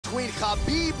between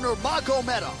Khabib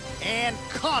Nurmagomedov and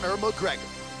Conor McGregor.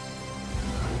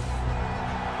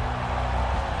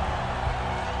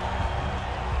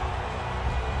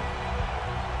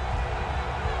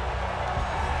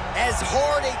 As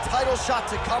hard a title shot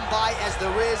to come by as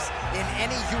there is in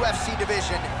any UFC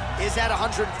division is at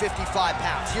 155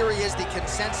 pounds. Here he is, the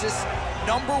consensus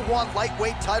 #1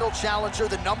 lightweight title challenger,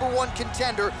 the #1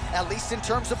 contender, at least in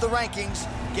terms of the rankings,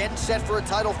 getting set for a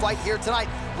title fight here tonight.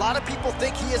 A lot of people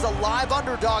think he is a live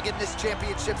underdog in this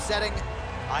championship setting.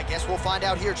 I guess we'll find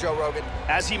out here, Joe Rogan.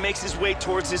 As he makes his way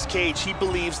towards this cage, he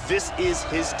believes this is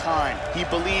his time. He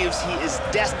believes he is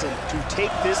destined to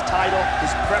take this title.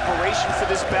 His preparation for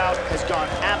this bout has gone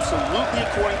absolutely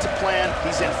according to plan.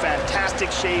 He's in fantastic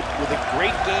shape with a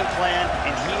great game plan,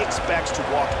 and he expects to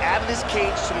walk out of this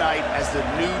cage tonight as the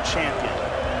new champion.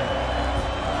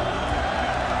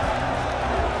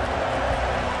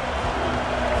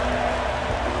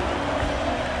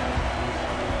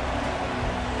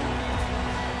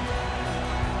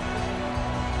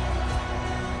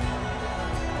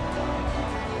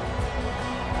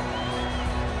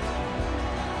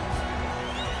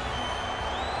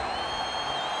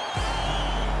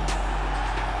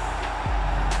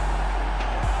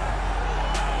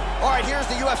 All right, here's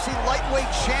the UFC lightweight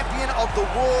champion of the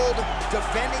world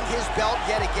defending his belt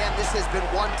yet again. This has been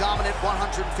one dominant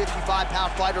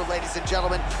 155-pound fighter, ladies and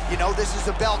gentlemen. You know this is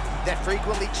a belt that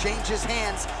frequently changes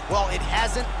hands. Well, it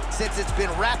hasn't since it's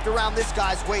been wrapped around this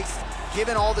guy's waist,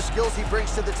 given all the skills he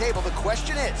brings to the table. The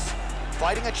question is,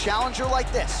 fighting a challenger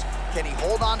like this, can he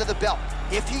hold on to the belt?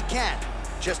 If he can,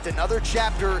 just another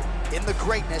chapter in the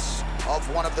greatness of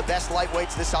one of the best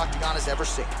lightweights this octagon has ever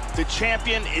seen. The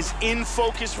champion is in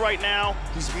focus right now.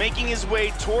 He's making his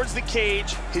way towards the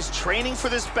cage. His training for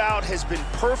this bout has been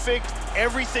perfect.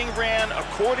 Everything ran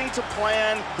according to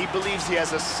plan. He believes he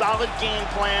has a solid game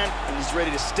plan, and he's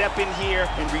ready to step in here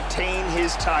and retain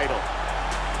his title.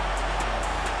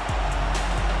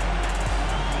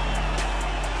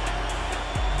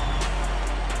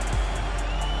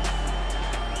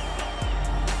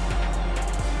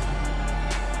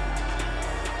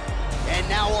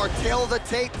 Now our tail of the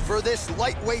tape for this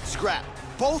lightweight scrap.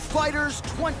 Both fighters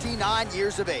 29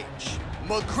 years of age.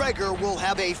 McGregor will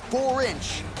have a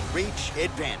 4-inch reach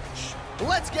advantage.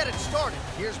 Let's get it started.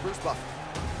 Here's Bruce Buffer.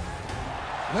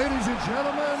 Ladies and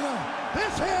gentlemen,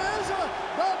 this is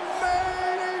the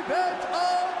main event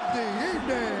of the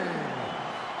evening.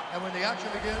 And when the action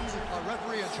begins, our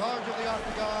referee in charge of the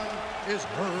octagon is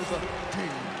Herb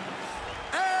Dean.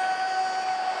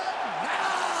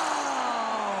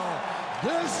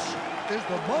 This is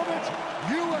the moment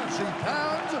UFC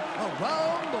fans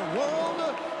around the world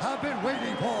have been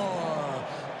waiting for.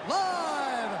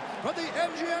 Live from the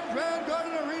MGM Grand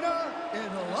Garden Arena in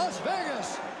Las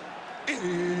Vegas, it's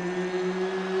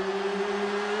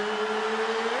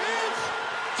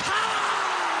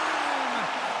time!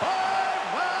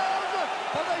 5 rounds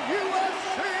for the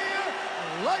UFC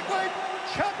Lightweight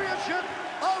Championship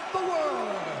of the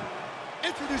World.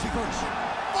 Introducing first,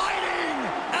 fighting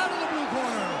out of the blue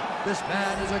corner. This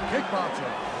man is a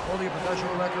kickboxer, holding a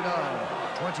professional record of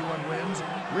 21 wins,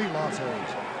 3 losses.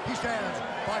 He stands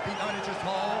 5 feet 9 inches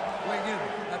tall, weighing in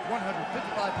at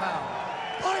 155 pounds.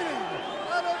 Fighting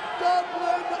out of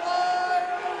Dublin,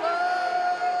 Ireland.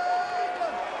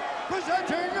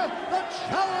 Presenting the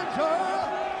challenger,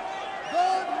 the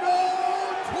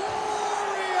notorious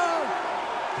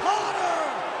Conor.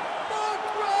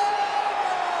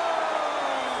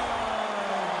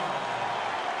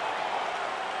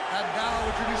 And now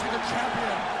introducing the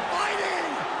champion, fighting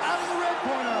out of the red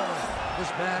corner. This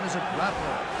man is a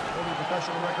grappler, holding a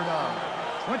professional record of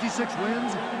 26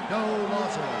 wins, no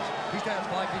losses. He stands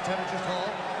 5 feet 10 inches tall,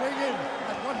 weighing in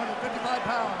at 155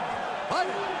 pounds.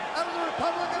 Fighting out of the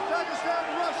Republic of Dagestan,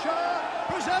 Russia,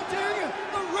 presenting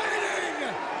the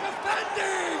reigning,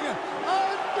 defending,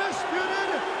 undisputed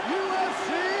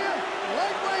UFC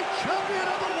lightweight champion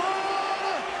of the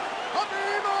world,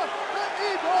 Khabib the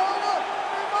Eagle.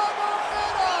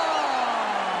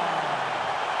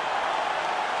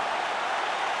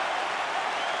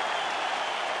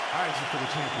 All right, so for the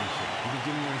championship, you can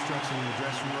give me your instruction in the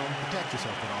dressing room. Protect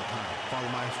yourself at all times. Follow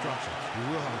my instructions. We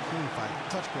will have a clean fight.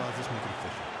 Touch gloves, let's make it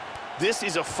official. This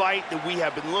is a fight that we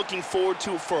have been looking forward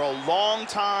to for a long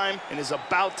time and is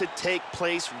about to take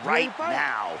place right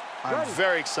now. I'm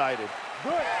very excited.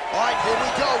 All right, here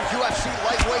we go. UFC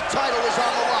lightweight title is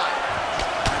on the line.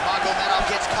 Nurmagomedov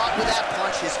gets caught with that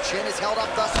punch. His chin is held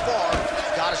up thus far.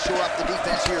 Got to shore up the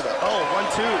defense here, though. Oh,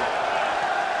 1-2.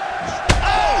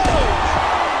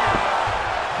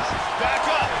 Back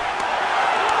up.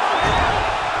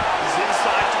 He's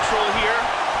inside control here.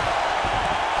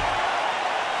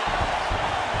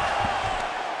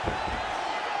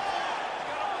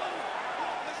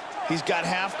 He's got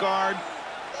half guard.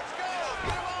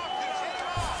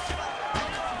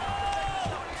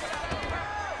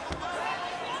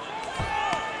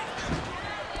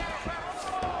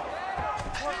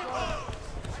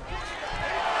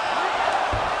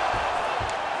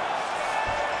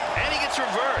 And he gets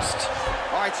reversed.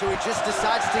 All right, so he just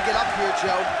decides to get up here,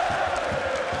 Joe.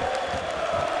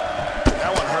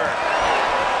 That one hurt.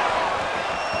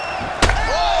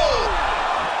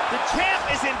 Champ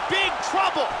is in big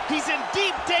trouble. He's in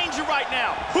deep danger right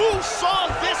now. Who saw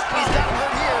this coming? He's got him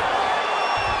hurt here.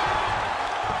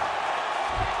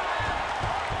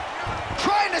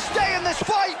 Trying to stay in this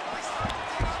fight.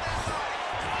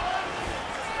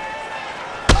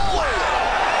 Oh.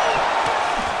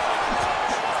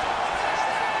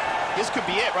 This could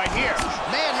be it right here.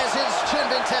 Man, has his chin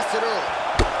been tested early.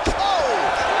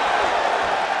 Oh!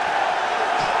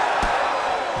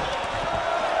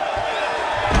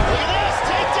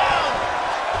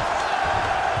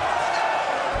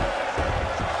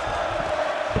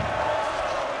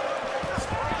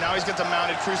 Now he's got the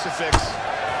mounted crucifix.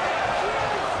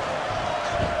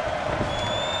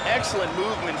 Excellent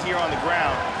movement here on the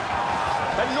ground.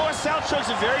 That north-south choke's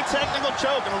a very technical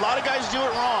choke, and a lot of guys do it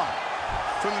wrong.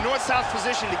 From the north-south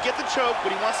position to get the choke,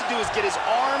 what he wants to do is get his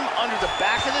arm under the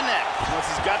back of the neck. Once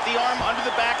he's got the arm under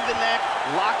the back of the neck,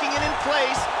 locking it in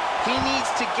place, he needs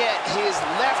to get his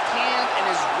left hand and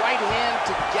his right hand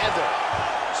together.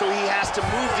 So he has to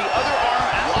move the other arm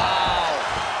out. Wow.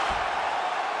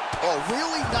 Oh,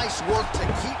 really nice work to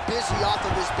keep busy off of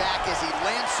his back as he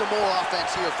lands some more offense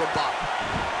here from Bob.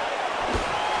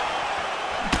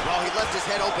 Well, he left his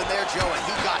head open there, Joe, and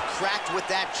he got cracked with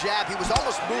that jab. He was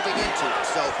almost moving into it,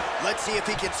 so let's see if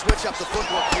he can switch up the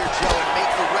footwork here, Joe, and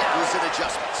make the requisite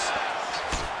adjustments.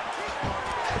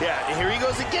 Yeah, here he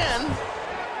goes again.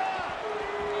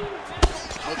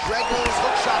 Mcgregor's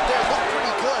hook shot there looked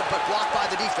pretty good, but blocked by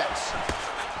the defense.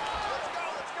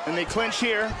 And they clinch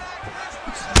here.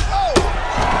 Oh!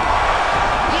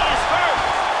 He is hurt.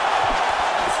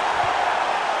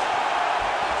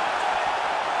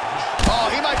 Oh,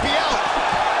 he might be out.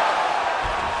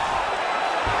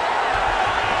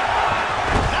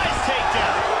 Nice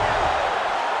takedown.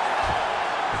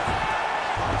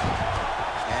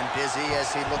 And busy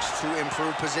as he looks to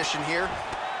improve position here.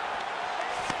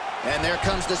 And there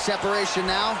comes the separation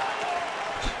now.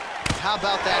 How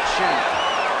about that shin?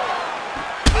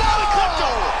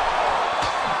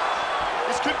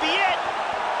 This could be it.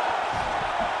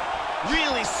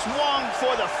 Really swung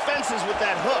for the fences with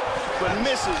that hook, but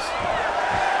misses.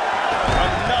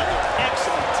 Another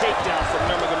excellent takedown from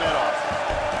Nurmagomedov.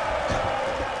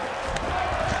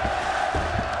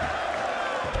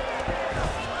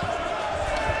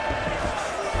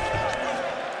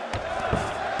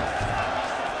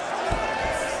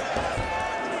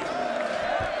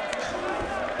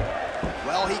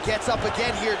 Well, he gets up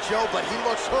again here, Joe, but he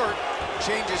looks hurt.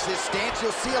 Changes his stance.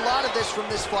 You'll see a lot of this from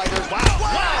this fighter. Wow,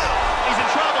 wow! He's in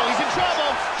trouble, he's in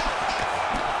trouble!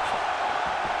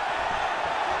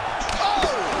 Oh!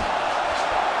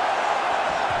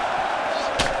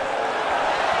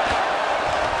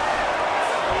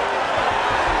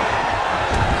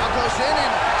 Now goes in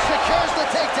and secures the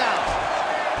takedown.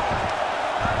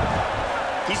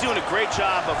 He's doing a great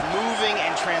job of moving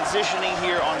and transitioning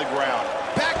here on the ground.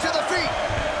 Back to the feet.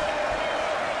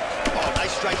 Oh,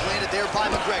 nice strike landed there by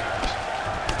McGregor.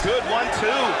 Good 1-2.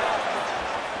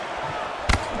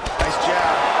 Nice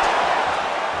jab.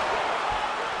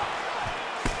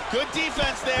 Good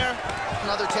defense there.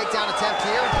 Another takedown attempt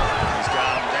here. He's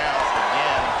got him down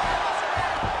again.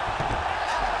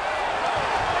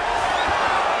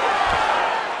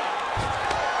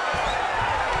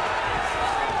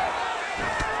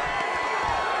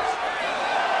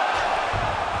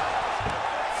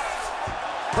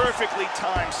 Perfectly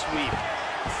timed sweep.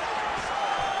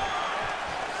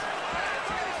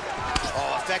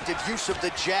 Oh, effective use of the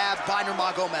jab by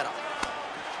Nurmagomedov.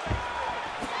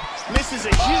 Misses a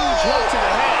huge hook to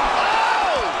the head.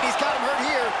 Oh! He's got him hurt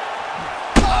here.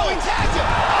 Oh, he tagged him!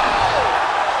 Oh!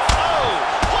 Oh,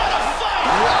 what a fight!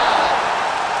 Wow!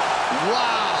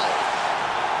 Wow!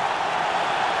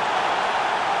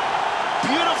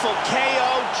 Beautiful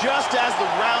KO just as the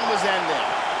round was ending.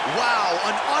 Wow,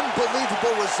 an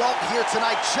unbelievable result here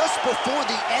tonight. Just before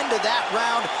the end of that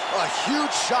round, a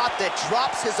huge shot that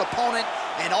drops his opponent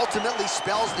and ultimately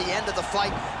spells the end of the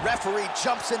fight. Referee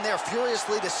jumps in there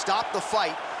furiously to stop the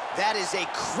fight. That is a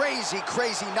crazy,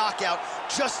 crazy knockout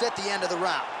just at the end of the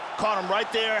round. Caught him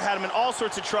right there, had him in all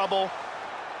sorts of trouble.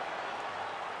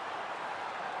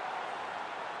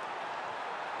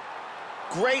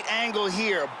 Great angle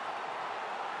here.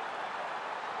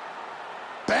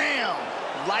 Bam!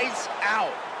 Lights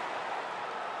out.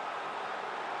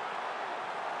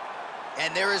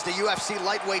 And there is the UFC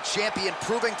lightweight champion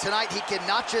proving tonight he can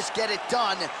not just get it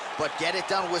done, but get it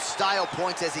done with style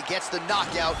points as he gets the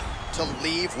knockout to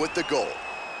leave with the gold.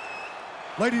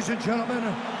 Ladies and gentlemen,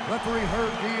 referee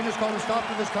Herb Dean has called a stop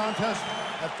to this contest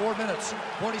at 4 minutes,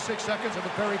 26 seconds of the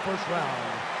very first round.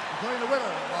 Declaring the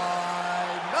winner by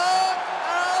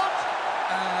knockout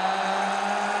and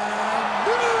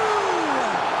new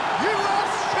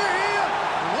UFC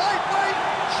lightweight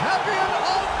champion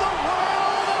of the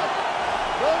world,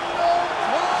 the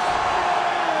notorious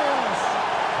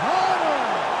Conor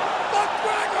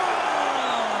Mcgregor!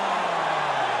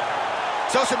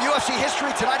 So some UFC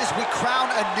history tonight as we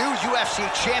crown a new UFC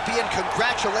champion.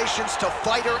 Congratulations to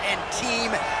fighter and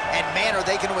team. And man, are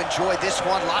they going to enjoy this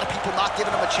one. A lot of people not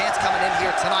giving them a chance coming in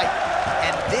here tonight.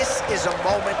 And this is a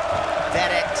moment that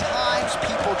at times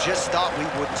people just thought we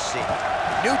wouldn't see.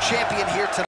 New champion here tonight.